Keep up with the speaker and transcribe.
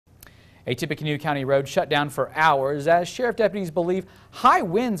A Tippecanoe County road shut down for hours as sheriff deputies believe high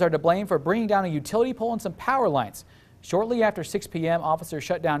winds are to blame for bringing down a utility pole and some power lines. Shortly after 6 p.m., officers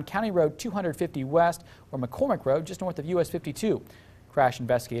shut down County Road 250 West or McCormick Road just north of US 52. Crash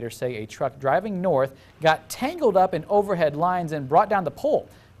investigators say a truck driving north got tangled up in overhead lines and brought down the pole.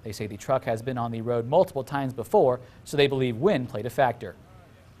 They say the truck has been on the road multiple times before, so they believe wind played a factor.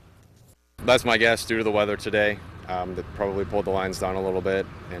 That's my guess due to the weather today. They probably pulled the lines down a little bit,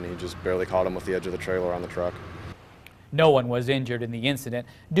 and he just barely caught him with the edge of the trailer on the truck. No one was injured in the incident.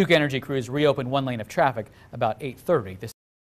 Duke Energy crews reopened one lane of traffic about 8:30 this